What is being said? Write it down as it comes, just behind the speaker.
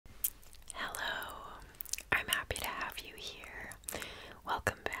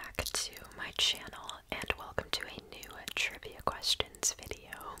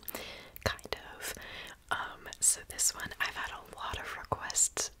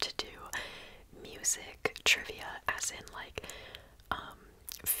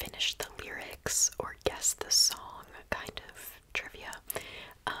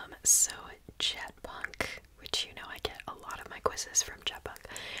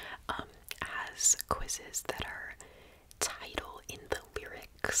phrases that are title in the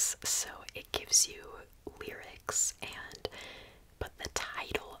lyrics, so it gives you lyrics but the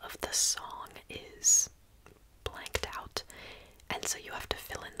title of the song is blanked out, and so you have to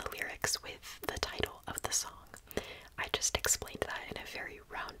fill in the lyrics with the title of the song. I just explained that in a very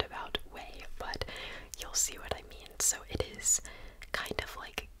roundabout way, but you'll see what I mean. So it is kind of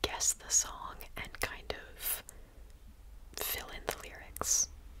like guess the song and kind of fill in the lyrics.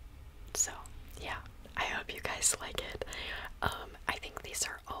 So yeah, I hope you guys like it. I think these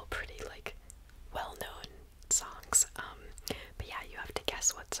are all pretty like well-known songs. But yeah, you have to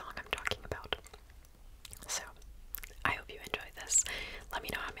guess what song I'm talking about. So I hope you enjoy this. Let me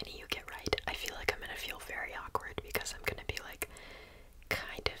know how many you get right. I feel like I'm gonna feel very awkward because I'm gonna be like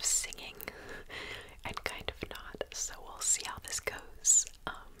kind of singing and kind of not. So we'll see how this goes.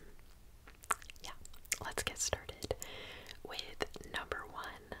 Yeah, let's get started with number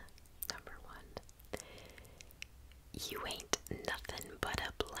one. Number one. You ain't nothing but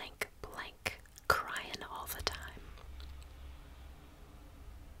a blank blank crying all the time.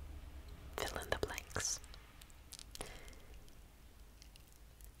 Fill in the blanks.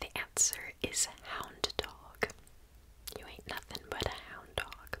 The answer is hound dog. You ain't nothing but a hound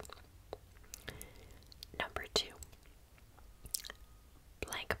dog. Number two.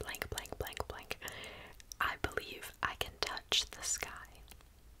 Blank, blank, blank, blank, blank. I believe I can touch the sky.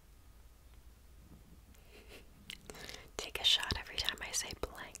 Take a shot every time I say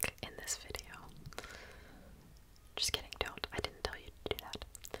blank in this video. Just kidding, don't. I didn't tell you to do that.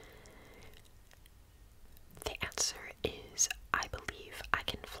 The answer is I believe I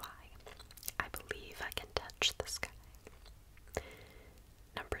can fly. I believe I can touch the sky.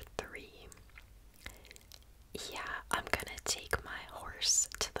 Number three. Yeah, I'm gonna take my horse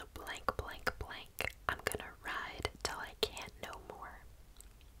to the blank blank blank. I'm gonna ride till I can't no more.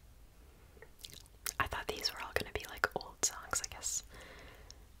 I thought these were all gonna be like old songs, I guess.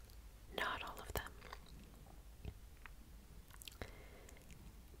 Not all of them.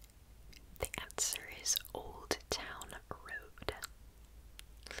 The answer is Old Town Road.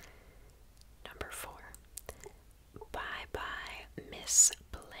 Number four. Bye bye, Miss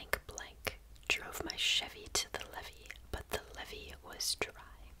Blank Blank. Drove my Chevy to the levee, but the levee was dry.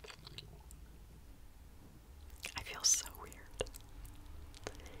 I feel so weird.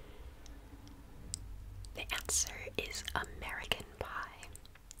 The answer is American Pie.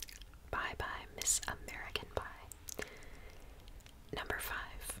 Bye bye, Miss American Pie. Number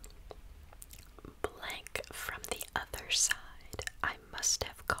five. Blank from the other side. I must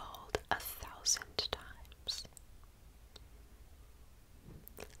have called 1,000 times.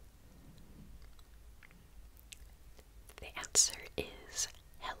 The answer is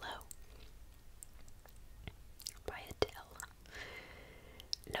Hello by Adele.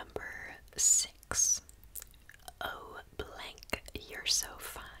 Number six. Oh, blank, you're so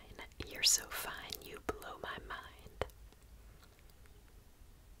fine. You're so fine, you blow my mind.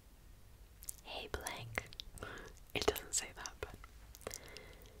 Hey, blank. It doesn't say that, but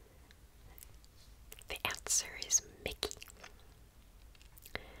the answer is Mickey.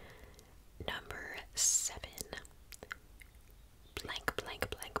 Number seven. Blank, blank,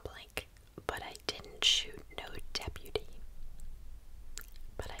 blank, blank. But I didn't shoot no deputy.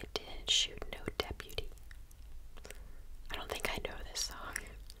 But I didn't shoot no deputy. I don't think I know this song.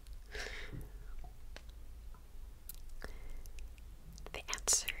 The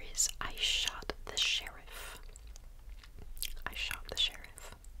answer is I shot the sheriff. I shot the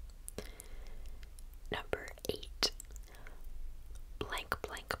sheriff. Number eight. Blank,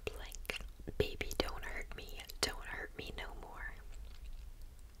 blank, blank. Baby, don't hurt me. Don't hurt me no more.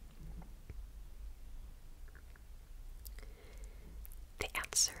 The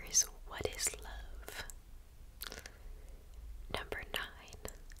answer is what is love? Number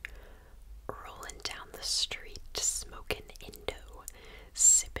nine. Rolling down the street, smoking Indo,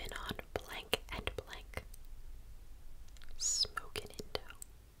 sipping on blank and blank. Smoking Indo.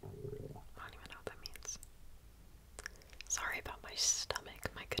 I don't even know what that means. Sorry about my stomach,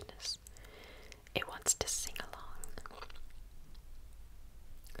 my goodness. It wants to sing along.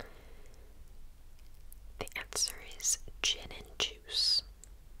 The answer is gin and juice.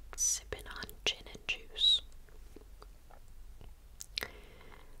 Sipping on gin and juice.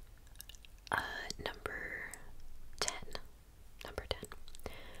 Number 10. Number 10.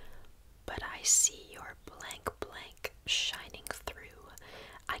 But I see your blank blank shining through.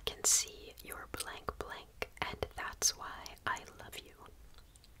 I can see your blank blank, and that's why I love you.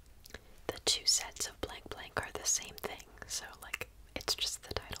 The two sets of blank blank are the same thing, so like it's just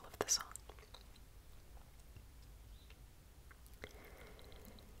the title of the song.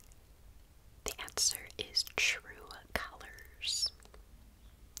 The answer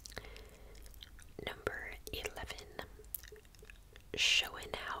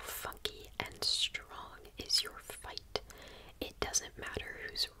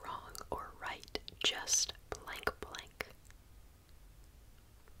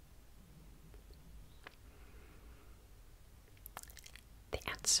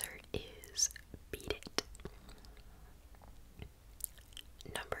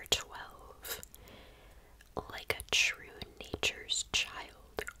true nature's child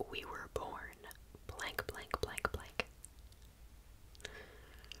we were born, blank, blank, blank, blank.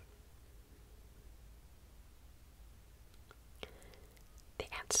 The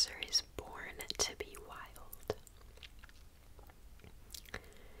answer is born to be wild.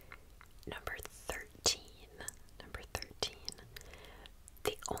 Number 13. Number 13.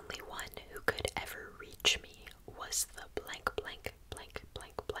 The only one who could ever reach me was the blank, blank, blank,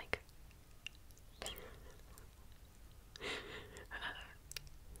 blank, blank.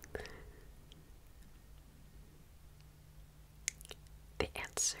 The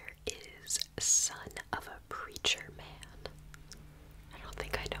answer is son of a preacher man. I don't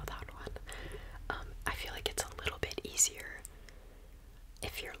think I know that one. I feel like it's a little bit easier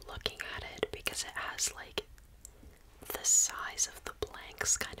if you're looking at it because it has like the size of the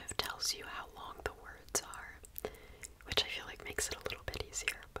blanks kind of tells you how long the words are, which I feel like makes it a little bit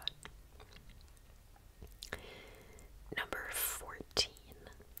easier, but number 14.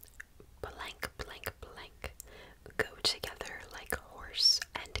 Blank, blank, blank go together like horse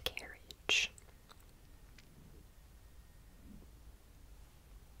and carriage.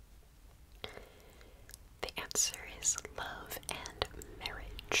 The answer is love and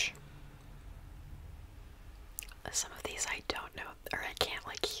marriage. Some of these I don't know, or I can't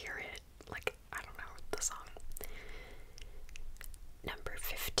like hear it, like I don't know the song. Number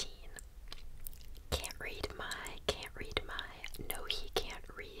 15. Can't read my, no he can't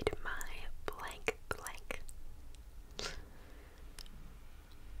read my blank blank.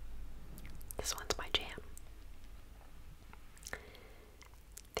 This one's my jam.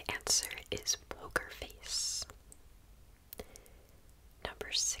 The answer is poker face.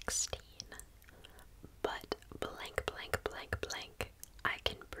 Number 16. But blank blank blank blank I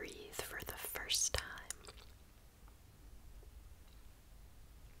can breathe for the first time.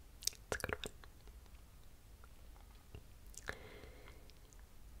 It's a good one.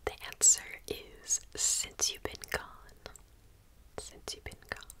 The answer is since you've been gone. Since you've been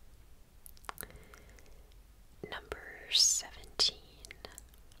gone. Number 17,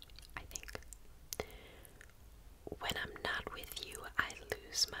 I think. When I'm not with you, I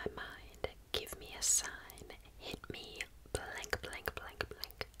lose my mind. Give me a sign. Hit me blank, blank, blank,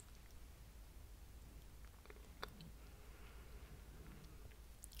 blank.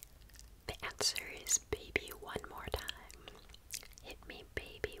 The answer is baby one more time. Hit me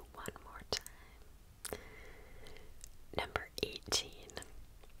baby one more time. Number 18.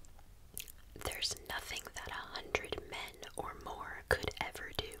 There's nothing that 100 men or more could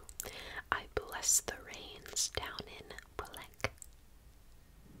ever do. I bless the rains down in blank.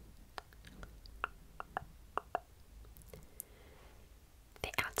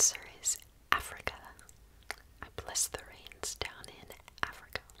 The answer is Africa. I bless the rains down in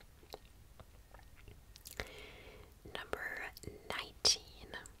Africa. Number 19.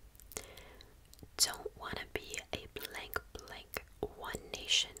 Don't want to be a blank blank one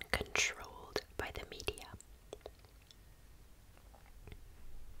nation controlled by the media.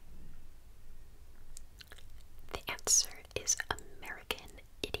 The answer is American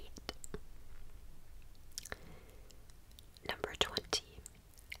Idiot. Number 20.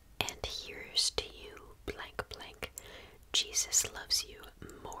 And here's to you, blank blank. Jesus loves you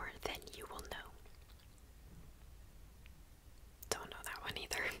more than you will know. Don't know that one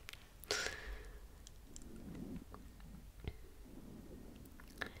either.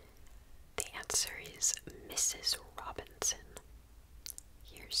 The answer is Mrs. Robinson.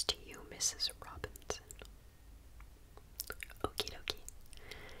 Here's to you, Mrs. Robinson. Okie dokie.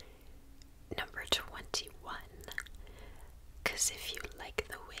 Number 21. 'Cause if you like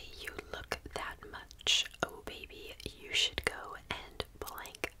the way you look that much, oh baby, you should go and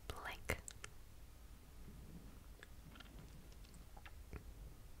blank blank.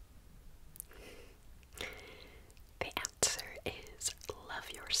 The answer is love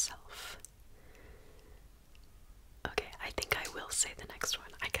yourself. Okay, I think I will say the next one.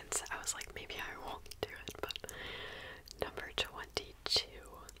 I was like, maybe I won't do it, but number 22.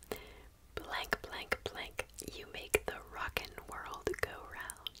 Blank, blank, blank, you make the rockin' world go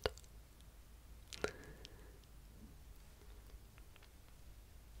round.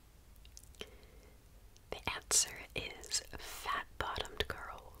 The answer is fat-bottomed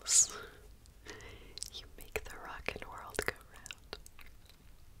girls. You make the rockin' world go round.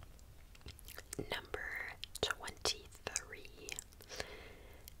 Number 23.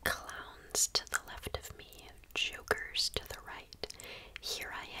 Clowns to the left of me, jokers to the right.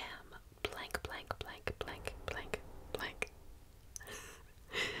 Here I am, blank, blank, blank, blank, blank, blank.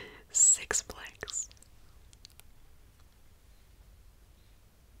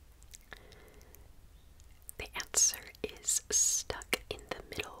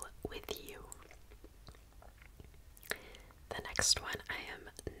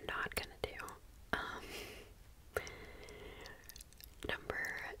 Number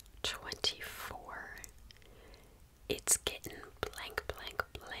 24. It's getting blank, blank,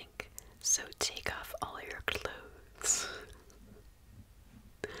 blank, so take off all your clothes.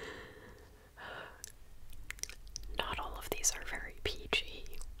 Not all of these are very PG.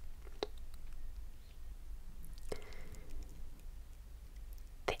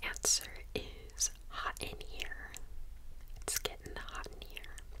 The answer is hot in here. It's getting hot in here.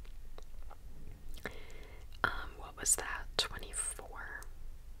 What was that? 24,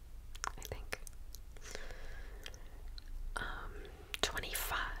 I think.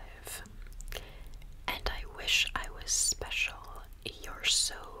 25. And I wish I was special. You're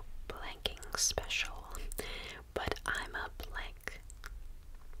so blanking special. But I'm a blank.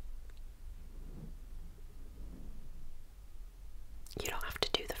 You don't have to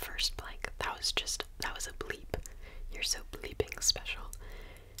do the first blank. That was a bleep. You're so bleeping special.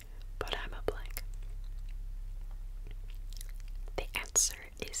 But I'm a blank. The answer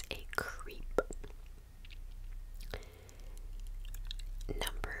is a creep.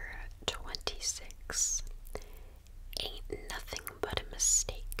 Number 26. Ain't nothing but a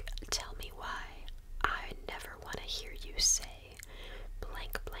mistake. Tell me why. I never want to hear you say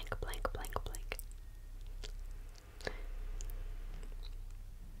blank, blank, blank, blank, blank.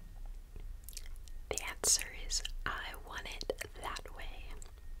 The answer is I want it that way.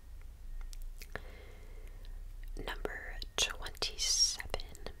 Number 27.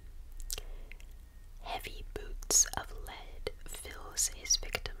 Heavy boots of lead fills his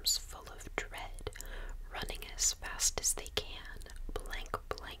victims full of dread, running as fast as they can. Blank,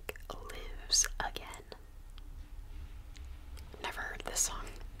 blank lives again. Never heard this song.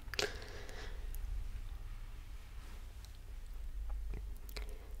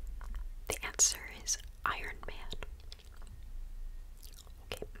 The answer is Iron Man.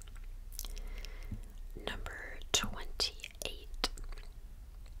 Okay. Number 28.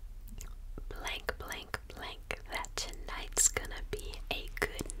 Blank, blank, blank, that tonight's gonna be a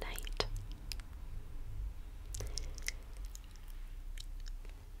good night.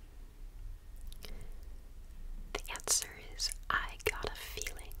 The answer is I got a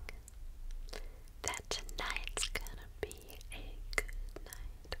feeling that tonight's gonna be a good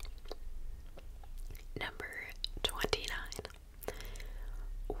night. Number 29.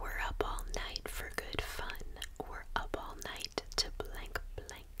 We're up all night for good fun. We're up all night to blank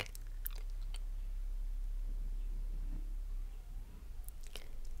blank.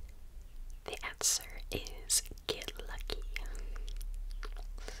 The answer is Get Lucky.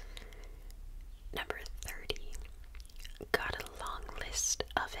 Number 30. Got a long list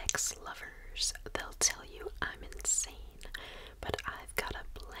of ex-lovers. They'll tell you I'm insane, but I've got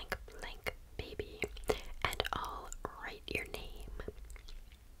a blank blank baby, and I'll write your name.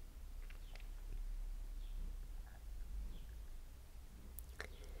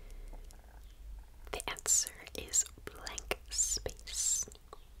 The answer is blank space.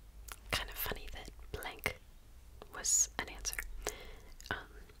 Kind of funny that blank was an answer.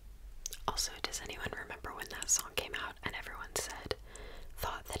 Also, does anyone remember when that song came out and everyone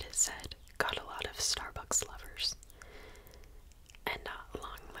thought that it said, got a lot of Starbucks lovers, and not a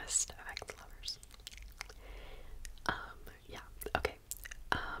long list of ex-lovers? Yeah, okay.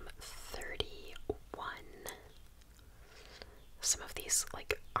 31. Some of these,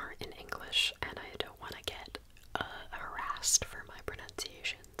 aren't in English, and I don't want to get harassed for my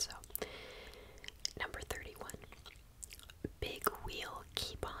pronunciation, so. Number 31. Big wheel,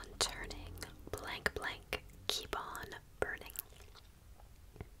 keep on turning, blank blank, keep on burning.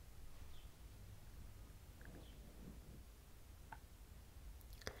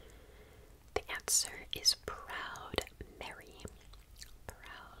 The answer is Proud Mary.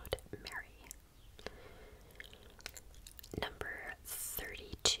 Proud Mary. Number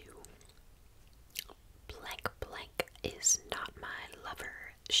 32. Blank blank is not my lover.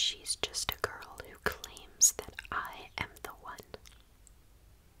 She's just a girl who claims that I am the one.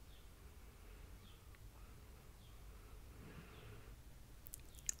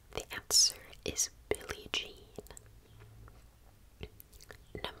 The answer is Billie Jean.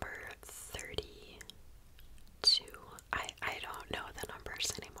 Number 32. I don't know the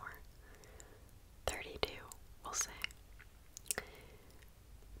numbers anymore. 32, we'll say.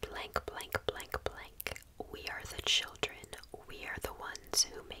 Blank, blank, blank, blank. We are the children. We are the ones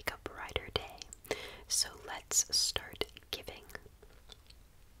who make a brighter day. So let's start giving.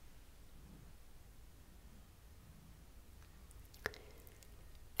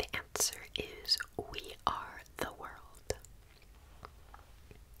 The answer is we are the world.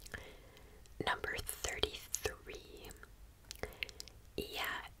 Number 33. Yeah,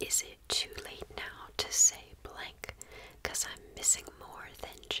 is it too late now to say blank? 'Cause I'm missing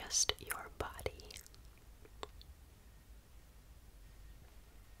than just your body?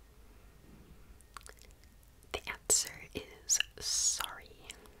 The answer is sorry.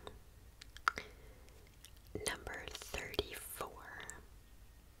 Number 34.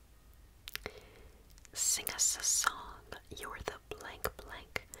 Sing us a song, you're the blank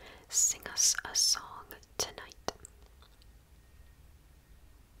blank. Sing us a song tonight.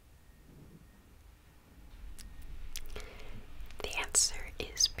 The answer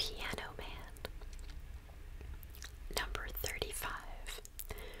is Piano Man. Number 35.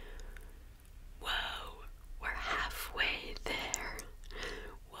 Whoa, we're halfway there.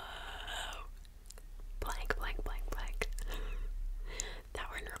 Whoa. Blank, blank, blank, blank. That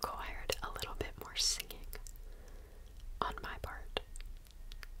one required a little bit more singing on my part.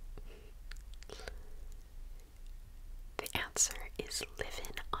 The answer is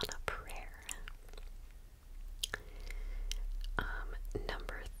Livin' on a Prayer.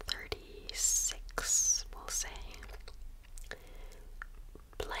 Number 36, we'll say.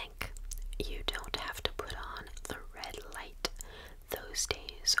 Blank, you don't have to put on the red light. Those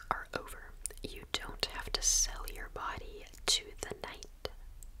days are over. You don't have to sell your body to the night.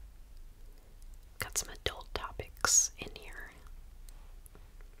 Got some adult topics in here.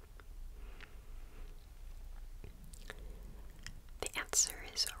 The answer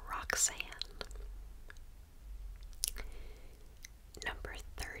is Roxanne. Number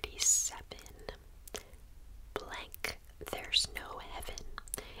 37. Blank, there's no heaven.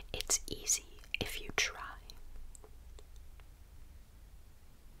 It's easy if you try.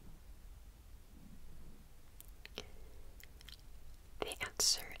 The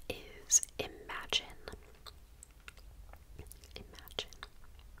answer is Imagine. Imagine.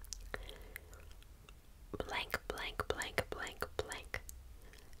 Blank, blank, blank, blank, blank.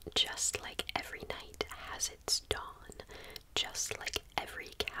 Just like every night has its dawn, just like every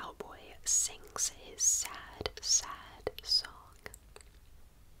cowboy sings his sad, sad song.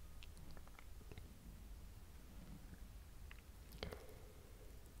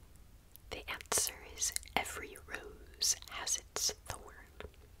 The answer is every rose has its thorn.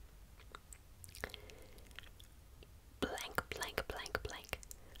 Blank, blank, blank, blank.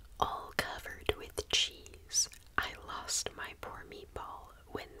 All covered with cheese. I lost my poor meatball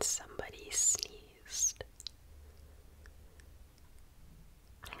when somebody sneezed.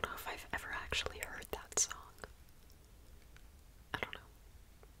 I don't know if I've ever actually heard that song. I don't know.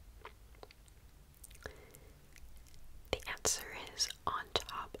 The answer is On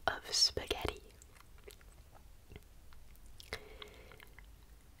Top of Spaghetti.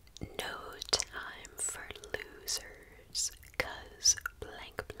 No time for losers, 'cause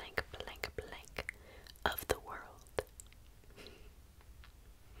blank, blank, blank, blank of the world.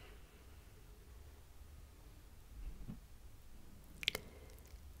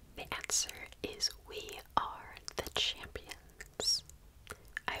 The answer is We Are the Champions.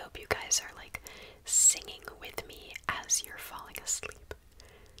 I hope you guys are like singing with me as you're falling asleep.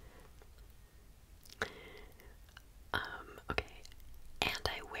 Okay. And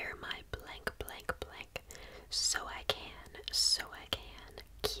I wear my blank, blank, blank so I can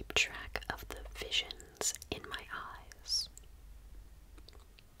keep track of the visions in my eyes.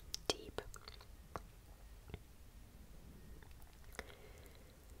 Deep.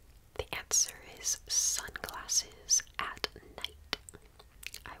 The answer is sunglasses at night.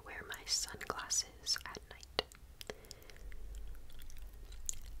 I wear my sunglasses at night.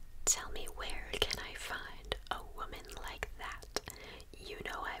 Tell me, where can I find a woman like that? You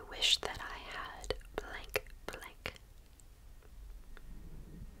know, I wish that I had blank, blank.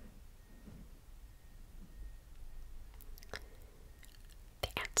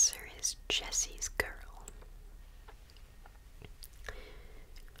 The answer is Jesse's Girl.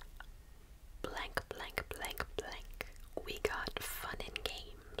 Blank, blank, blank, blank. We got fun and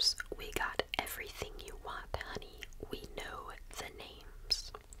games. We got everything you want, honey. We know the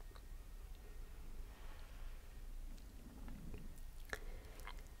names.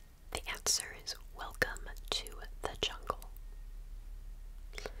 The answer is Welcome to the Jungle.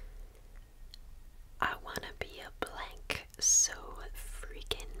 I wanna be a blank so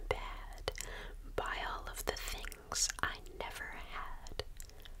freaking bad. Buy all of the things I never had.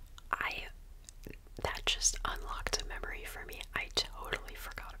 That just unlocked a memory for me. I totally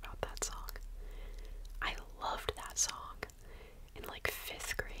forgot about that song. I loved that song in like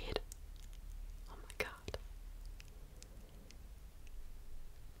 5th grade. Oh my god.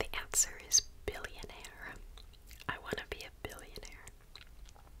 The answer is billionaire. I want to be a billionaire.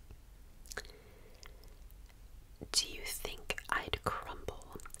 Do you think I'd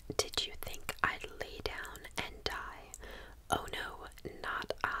crumble? Did you think I'd lay down and die? Oh no,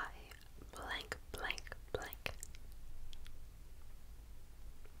 not I, blank, blank, blank.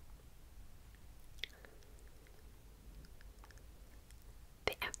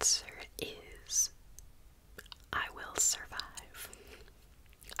 The answer is I will survive.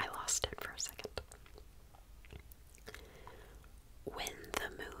 I lost it for a second. When the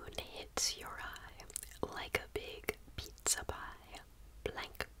moon hits your eye like a big pizza pie,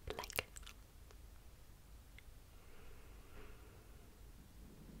 blank, blank.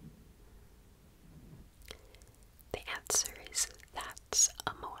 The answer is that's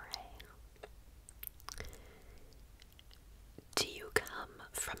amore. Do you come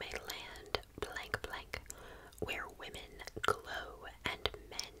from a land blank blank where women glow and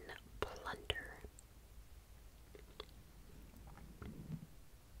men plunder?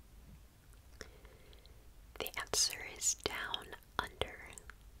 The answer is down under.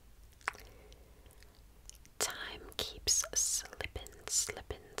 Time keeps slippin',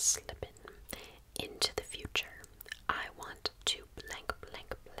 slippin', slippin' into the future. I want to blank,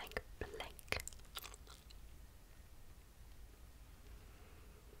 blank, blank, blank.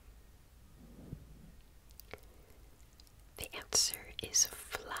 The answer is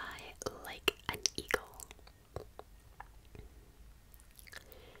fly like an eagle.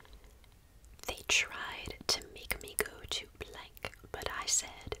 They tried to make me go to blank, but I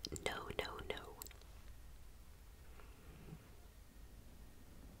said no, no, no.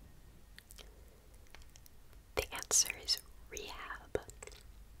 The answer is rehab.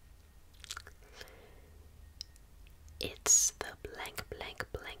 It's the blank, blank,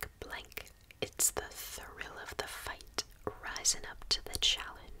 blank, blank. It's the thrill of the fight, rising up to the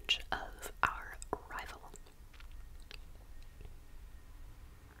challenge of our rival.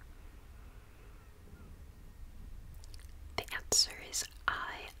 The answer is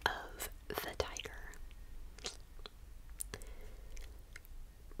Eye of the Tiger.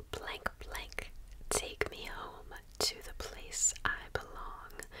 Blank, blank, take me home to the place I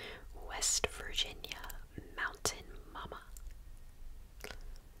belong, West Virginia, Mountain Mama.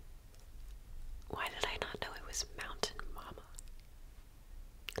 Why did I not know it was Mountain Mama?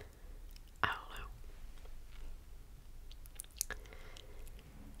 I don't know.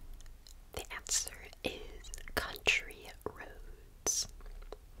 The answer is country roads.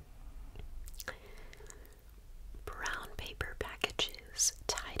 Brown paper packages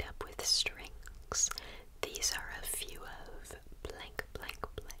tied up with strings. These are a few of blank, blank,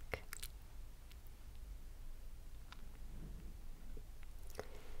 blank.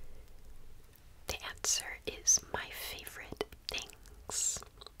 The answer is My Favorite Things.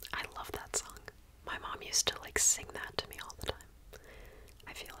 I love that song. My mom used to sing that to me all the time,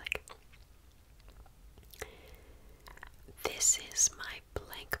 I feel like. This is my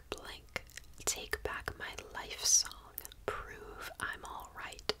blank blank, take back my life song, prove I'm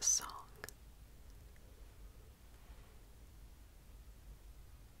alright song.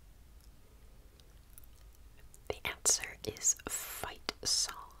 The answer is fight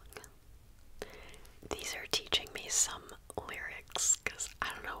song. These are teaching me some lyrics, because I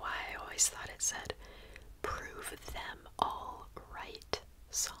don't know why I always thought it said prove them all right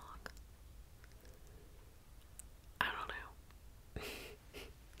song. I don't know.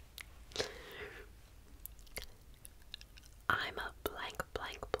 I'm a blank,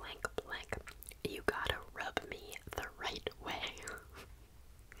 blank, blank, blank. You gotta rub me the right way.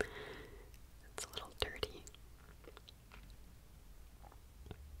 It's a little dirty.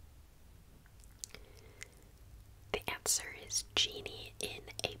 The answer is genie in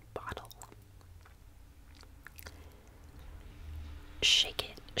a bottle. Shake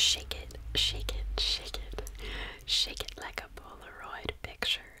it, shake it, shake it, shake it. Shake it like a Polaroid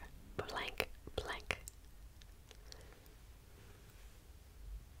picture. Blank, blank.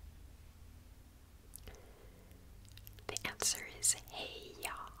 The answer is hey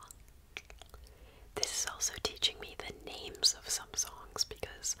ya. This is also teaching me the names of some songs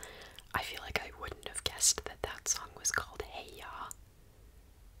because I feel like I wouldn't have guessed that that song was called Hey Ya.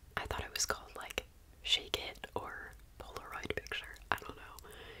 I thought it was called Shake It or Polaroid Picture. I don't know.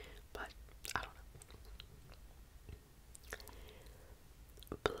 But I don't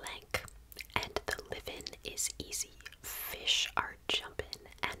know. Blank and the livin' is easy. Fish are jumpin'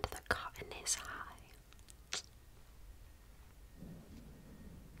 and the cotton is high.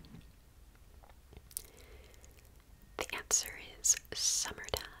 The answer is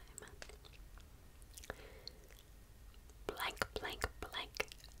summertime. Blank, blank, blank,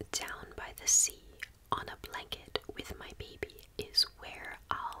 down by the sea, on a blanket with my baby is where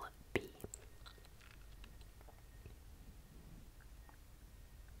I'll be.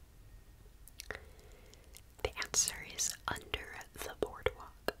 The answer is under the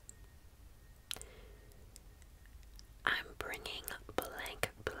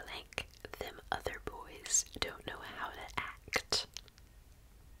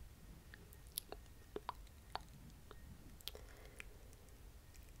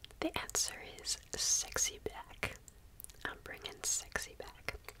The answer is sexy back. I'm bringing sexy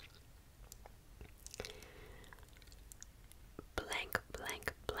back. Blank,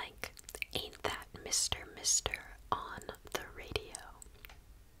 blank, blank. Ain't that Mr. Mister on the radio?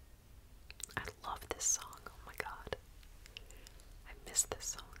 I love this song. Oh my god. I miss this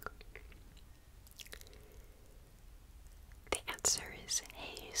song. The answer is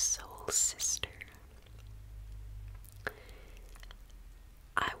Hey Soul Sister.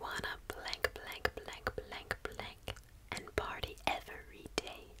 I wanna blank, blank, blank, blank, blank and party every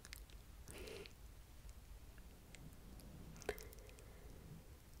day.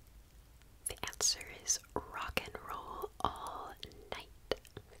 The answer is rock and roll all night.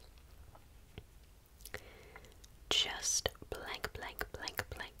 Just blank, blank, blank,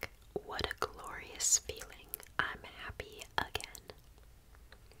 blank. What a glorious feeling. I'm happy again.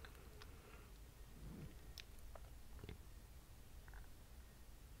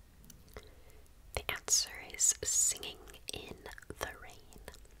 The answer is singing in the rain.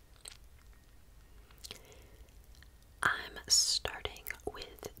 I'm starting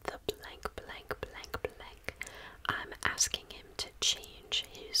with the blank, blank, blank, blank. I'm asking him to change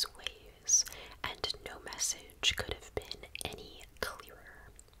his ways, and no message could have been any clearer.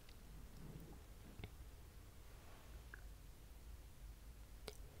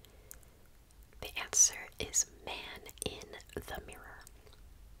 The answer is Man in the Mirror.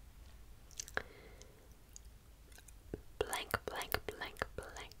 Blank, blank, blank,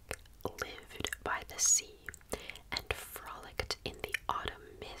 blank lived by the sea and frolicked in the autumn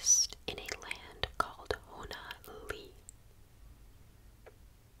mist in a land called Honolulu.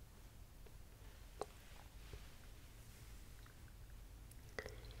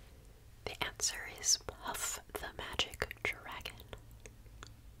 The answer is Puff the Magic Dragon.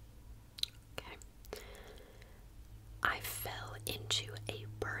 Okay. I fell into a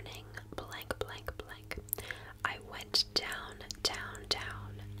burning blank, blank, blank. I went down, down,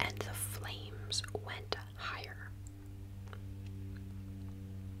 down, and the flames went higher.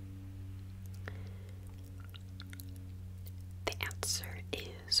 The answer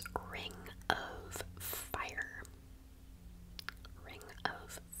is Ring of Fire. Ring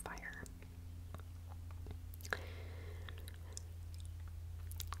of Fire.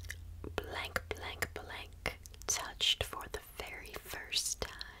 Blank, blank, blank, touched for the very first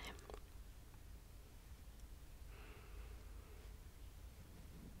time.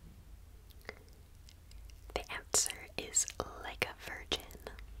 The answer is Like a Virgin.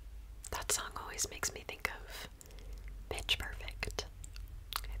 That song always makes me think of Pitch Perfect,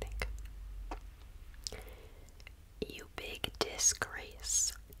 I think. You big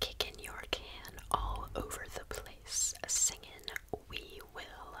disgrace, kicking your can all over the place, singing We Will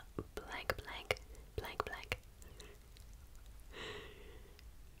blank blank blank blank.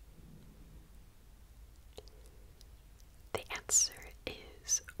 The answer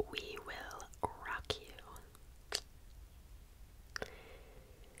is We Will Rock You.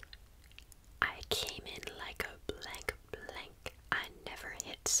 I came in like a blank blank. I never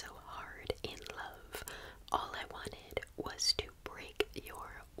hit so hard in love. All I wanted was to break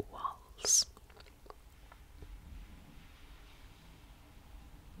your walls.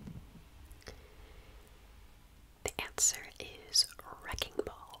 The answer is Wrecking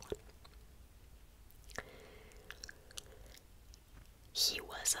Ball. He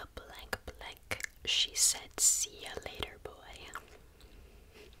was a blank blank. She said, see ya later, boy.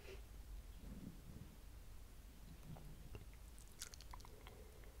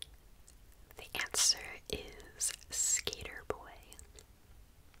 The answer is Skater Boy.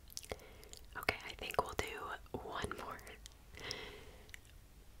 Okay, I think we'll do one more.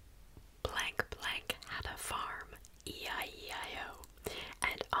 Blank blank had a farm, E-I-E-I-O,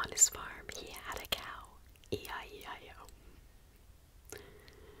 and on his farm he had a cow, E-I-E-I-O.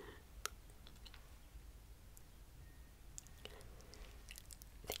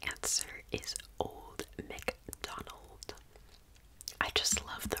 The answer is Old MacDonald. I just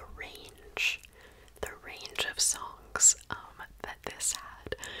love the range of songs that this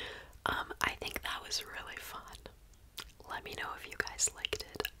had. I think that was really fun. Let me know if you guys liked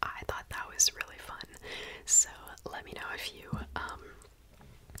it. I thought that was really fun. So let me know if you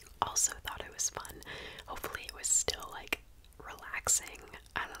also thought it was fun. Hopefully it was still like relaxing.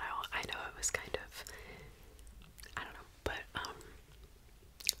 I don't know. I know it was kind of, I don't know, but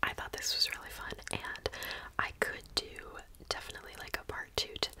I thought this was really fun, and I could do definitely like a part 2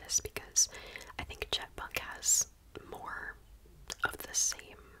 to this because I think Jetpunk has more of the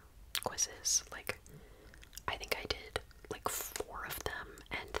same quizzes. Like, I think I did like 4 of them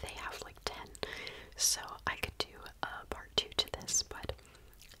and they have like 10, so I could do a part 2 to this. But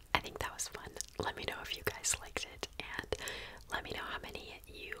I me know if you guys liked it, and let me know how many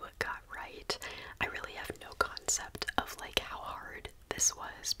you got right. I really have no concept of like how hard this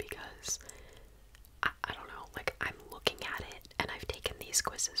was because I don't know, like I'm looking at it and I've taken these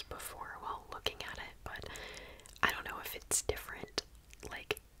quizzes